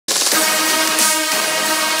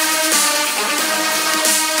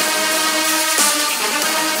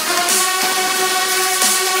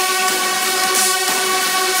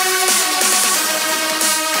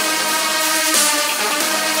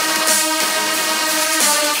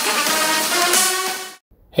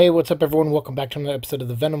Hey, what's up everyone? Welcome back to another episode of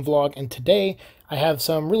the Venom vlog, and today I have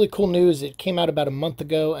some really cool news. It came out about a month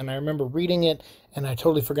ago and I remember reading it and I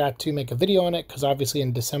totally forgot to make a video on it because obviously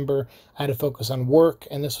in December I had to focus on work,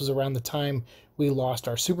 and this was around the time we lost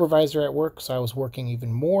our supervisor at work, so I was working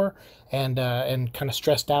even more and kind of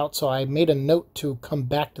stressed out. So I made a note to come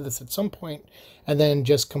back to this at some point and then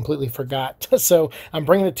just completely forgot. So I'm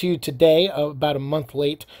bringing it to you today, about a month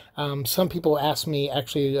late. Some people asked me,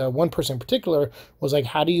 actually one person in particular was like,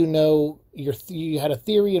 how do you know you had a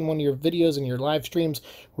theory in one of your videos and your live streams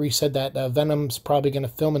where you said that Venom's probably going to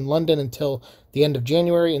film in London until the end of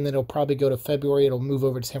January, and then it'll probably go to February, it'll move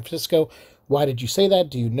over to San Francisco. Why did you say that?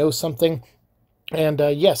 Do you know something? And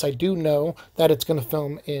yes, I do know that it's going to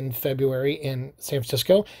film in February in San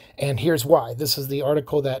Francisco, and here's why. This is the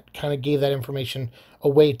article that kind of gave that information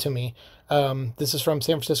away to me. This is from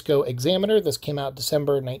San Francisco Examiner. This came out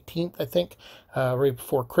December 19th, I think, right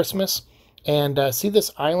before Christmas. And see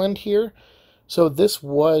this island here? So this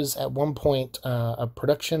was at one point a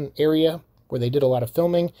production area where they did a lot of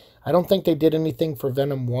filming. I don't think they did anything for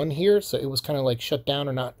Venom 1 here, so it was kind of like shut down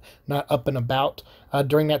or not up and about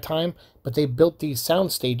during that time. But they built these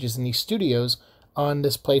sound stages and these studios on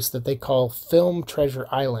this place that they call Film Treasure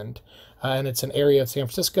Island. And it's an area of San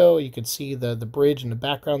Francisco. You could see the bridge in the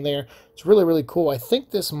background there. It's really, really cool. I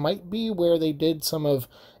think this might be where they did some of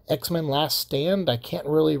X-Men Last Stand. I can't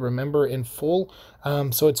really remember in full.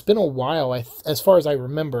 So it's been a while, as far as I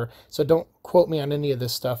remember. So don't quote me on any of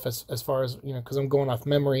this stuff as far as, you know, because I'm going off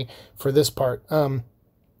memory for this part.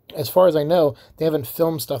 As far as I know, they haven't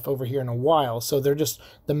filmed stuff over here in a while, so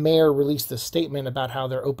the mayor released this statement about how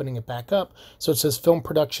they're opening it back up. So it says film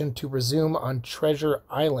production to resume on Treasure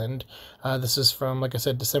Island. This is from, like I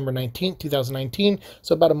said, December 19th, 2019,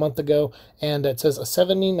 so about a month ago, and it says a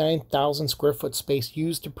 79,000 square foot space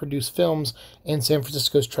used to produce films in San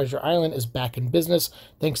Francisco's Treasure Island is back in business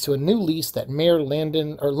thanks to a new lease that Mayor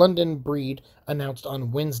London Breed announced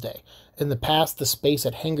on Wednesday. In the past, the space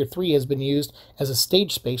at Hangar 3 has been used as a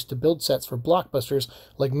stage space to build sets for blockbusters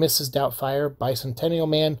like Mrs. Doubtfire, Bicentennial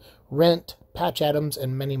Man, Rent, Patch Adams,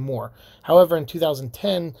 and many more. However, in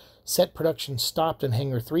 2010, set production stopped in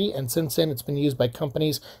Hangar 3, and since then it's been used by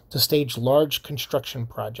companies to stage large construction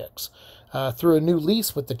projects. Through a new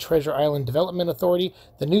lease with the Treasure Island Development Authority,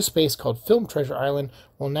 the new space called Film Treasure Island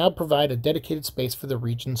will now provide a dedicated space for the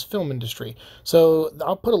region's film industry. So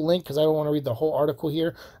I'll put a link, because I don't want to read the whole article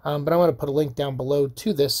here, but I'm going to put a link down below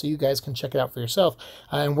to this so you guys can check it out for yourself.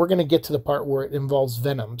 And we're going to get to the part where it involves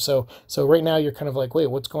Venom. So right now you're kind of like, wait,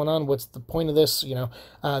 what's going on? What's the point of this? You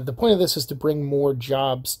know, the point of this is to bring more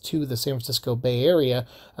jobs to the San Francisco Bay Area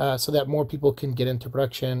so that more people can get into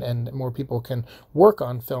production and more people can work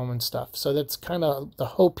on film and stuff. So that's kind of the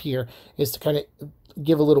hope here, is to kind of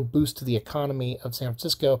give a little boost to the economy of San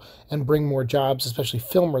Francisco and bring more jobs, especially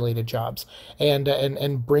film-related jobs,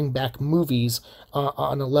 and bring back movies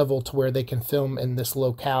on a level to where they can film in this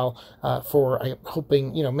locale for, I'm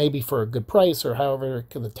hoping, you know, maybe for a good price or however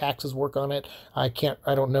the taxes work on it. I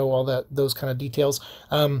don't know all those kind of details.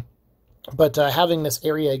 But having this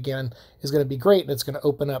area again is going to be great, and it's going to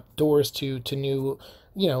open up doors to new,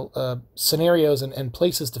 you know, scenarios and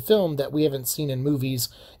places to film that we haven't seen in movies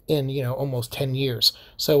in, you know, almost 10 years.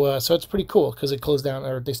 So it's pretty cool, because it closed down,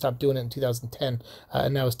 or they stopped doing it in 2010,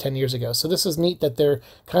 and that was 10 years ago. So this is neat that they're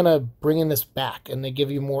kind of bringing this back, and they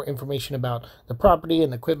give you more information about the property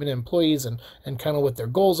and equipment and employees and kind of what their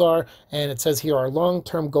goals are. And it says here, our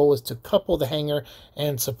long-term goal is to couple the hangar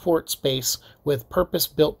and support space with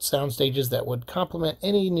purpose-built sound stages that would complement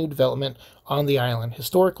any new development on the island.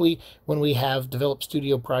 Historically, when we have developed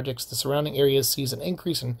studio projects, the surrounding areas sees an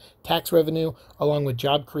increase in tax revenue, along with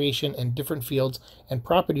job creation in different fields, and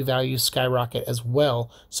property values skyrocket as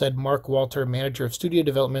well, said Mark Walter, manager of studio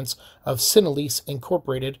developments of Cinelease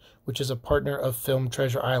Incorporated, which is a partner of Film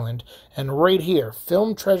Treasure Island. And right here,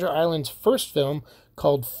 Film Treasure Island's first film,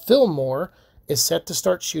 called Fillmore, is set to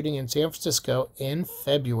start shooting in San Francisco in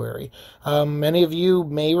February. Many of you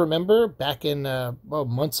may remember back in,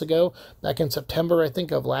 months ago, back in September, I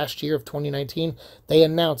think, of last year of 2019, they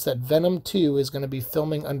announced that Venom 2 is going to be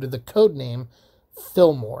filming under the code name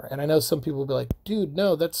Fillmore. And I know some people will be like, dude,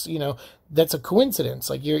 no, that's, you know, that's a coincidence.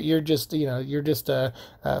 Like you're just, you know,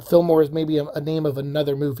 Fillmore is maybe a name of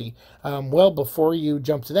another movie. Well, before you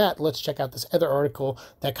jump to that, let's check out this other article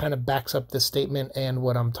that kind of backs up this statement and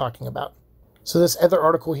what I'm talking about. So this other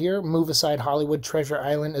article here, Move Aside Hollywood, Treasure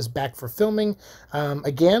Island is back for filming.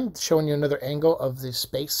 Again, showing you another angle of the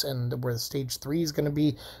space and where the stage 3 is going to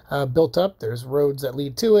be built up. There's roads that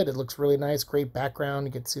lead to it. It looks really nice, great background.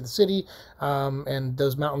 You get to see the city and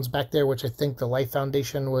those mountains back there, which I think the Life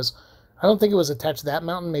Foundation was I don't think it was attached to that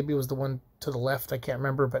mountain. Maybe it was the one to the left. I can't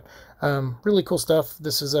remember, but really cool stuff.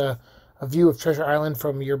 This is a view of Treasure Island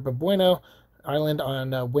from Yerba Bueno Island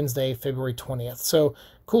on Wednesday, February 20th. So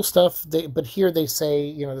cool stuff. But here they say,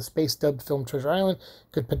 you know, the space-dubbed film Treasure Island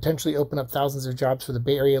could potentially open up thousands of jobs for the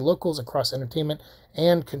Bay Area locals across entertainment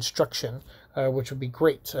and construction, which would be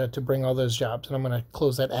great to bring all those jobs. And I'm going to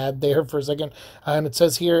close that ad there for a second. And it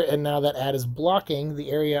says here, and now that ad is blocking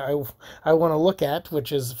the area I want to look at,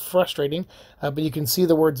 which is frustrating. But you can see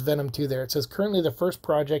the words Venom 2 there. It says, currently the first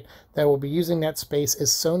project that will be using that space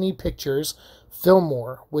is Sony Pictures'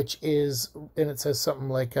 Fillmore, which is, and it says something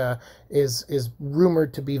like is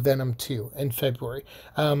rumored to be Venom 2 in February.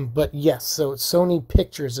 But yes, so Sony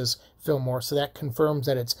Pictures is Fillmore, so that confirms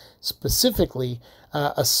that it's specifically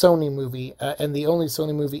a Sony movie, and the only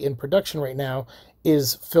Sony movie in production right now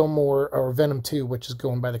is Fillmore, or Venom 2, which is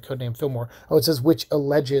going by the codename Fillmore. Oh, it says which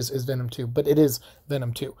alleges is Venom 2, but it is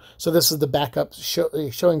Venom 2. So this is the backup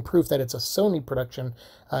showing proof that it's a Sony production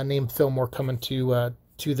named Fillmore coming to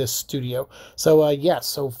this studio. So yes,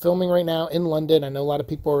 so filming right now in London. I know a lot of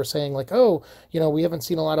people are saying like, oh, you know, we haven't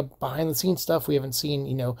seen a lot of behind the scenes stuff. We haven't seen,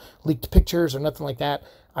 you know, leaked pictures or nothing like that.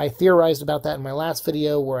 I theorized about that in my last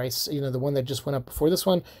video where the one that just went up before this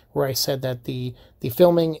one, where I said that the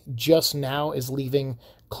filming just now is leaving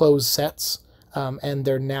closed sets. And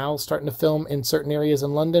they're now starting to film in certain areas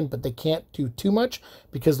in London, but they can't do too much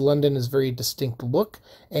because London is very distinct look,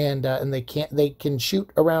 and they can shoot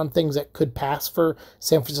around things that could pass for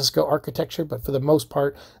San Francisco architecture, but for the most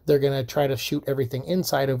part, they're going to try to shoot everything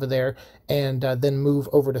inside over there, and then move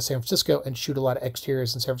over to San Francisco and shoot a lot of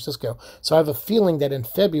exteriors in San Francisco. So I have a feeling that in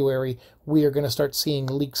February, we are going to start seeing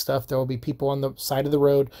leaked stuff. There will be people on the side of the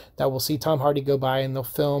road that will see Tom Hardy go by and they'll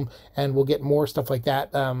film, and we'll get more stuff like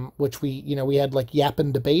that, which we had like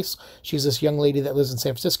Yappin' DeBase. She's this young lady that lives in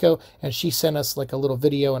San Francisco, and she sent us like a little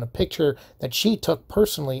video and a picture that she took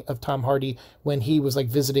personally of Tom Hardy when he was like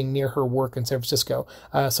visiting near her work in San Francisco.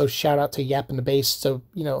 So shout out to Yappin' DeBase. So,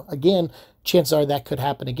 again, chances are that could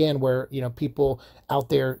happen again where, people out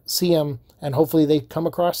there see him, and hopefully they come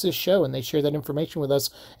across this show and they share that information with us,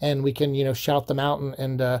 and we can, shout them out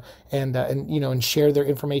and share their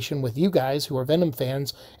information with you guys who are Venom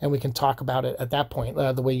fans, and we can talk about it at that point,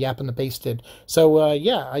 the way Yappin' the Base did. So,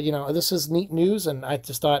 yeah, this is neat news, and I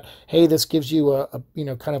just thought, hey, this gives you a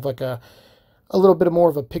kind of like a little bit more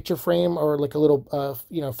of a picture frame, or like a little,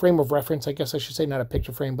 frame of reference, I guess I should say, not a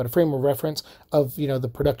picture frame, but a frame of reference of,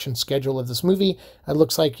 the production schedule of this movie. It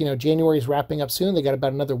looks like, January is wrapping up soon. They got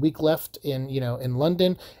about another week left in, in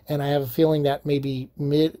London. And I have a feeling that maybe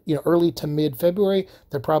early to mid-February,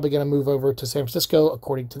 they're probably going to move over to San Francisco.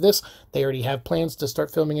 According to this, they already have plans to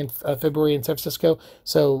start filming in February in San Francisco.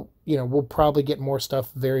 So, we'll probably get more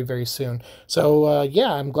stuff very, very soon. So,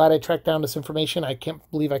 yeah, I'm glad I tracked down this information. I can't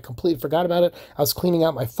believe I completely forgot about it. I was cleaning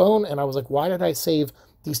out my phone, and I was like, why did I save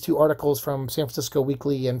these two articles from San Francisco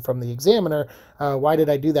Weekly and from the Examiner? Why did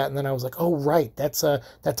I do that? And then I was like, oh, right, that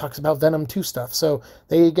talks about Venom 2 stuff. So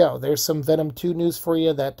there you go. There's some Venom 2 news for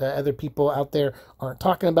you that other people out there aren't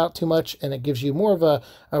talking about too much, and it gives you more of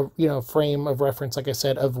a frame of reference, like I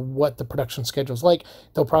said, of what the production schedule is like.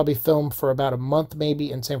 They'll probably film for about a month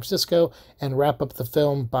maybe in San Francisco and wrap up the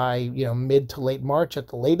film by, mid to late March at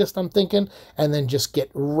the latest, I'm thinking, and then just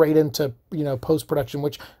get right into, post-production,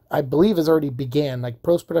 which I believe has already began. Like,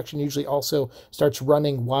 post-production usually also starts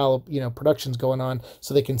running while, production's going on,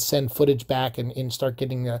 so they can send footage back and start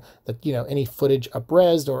getting any footage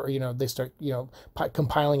up-resed, or, they start,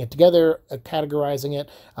 compiling it together, categorizing it,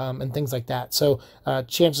 and things like that. So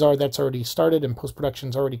chances are that's already started, and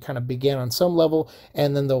post-production's already kind of began on some level,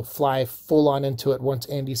 and then they'll fly full on into it once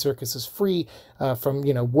Andy Serkis is free from,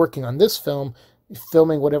 working on this film,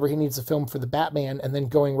 filming whatever he needs to film for the Batman, and then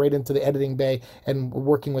going right into the editing bay and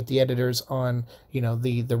working with the editors on,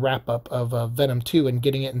 the wrap-up of Venom 2 and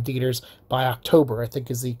getting it in theaters by October, I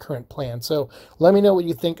think, is the current plan. So let me know what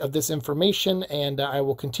you think of this information, and I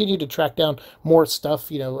will continue to track down more stuff.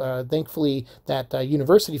 Thankfully, that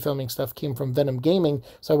university filming stuff came from Venom Gaming,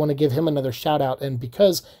 so I want to give him another shout-out, and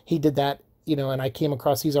because he did that, and I came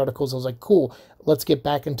across these articles, I was like, cool, let's get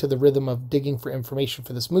back into the rhythm of digging for information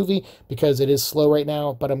for this movie, because it is slow right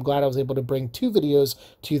now, but I'm glad I was able to bring 2 videos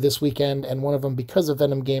to you this weekend, and one of them because of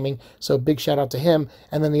Venom Gaming, so big shout out to him,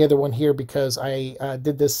 and then the other one here because I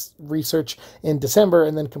did this research in December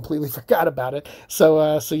and then completely forgot about it.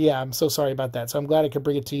 So yeah, I'm so sorry about that. So I'm glad I could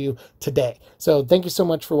bring it to you today. So thank you so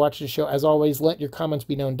much for watching the show. As always, let your comments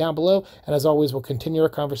be known down below, and as always, we'll continue our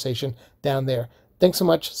conversation down there. Thanks so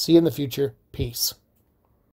much. See you in the future. Peace.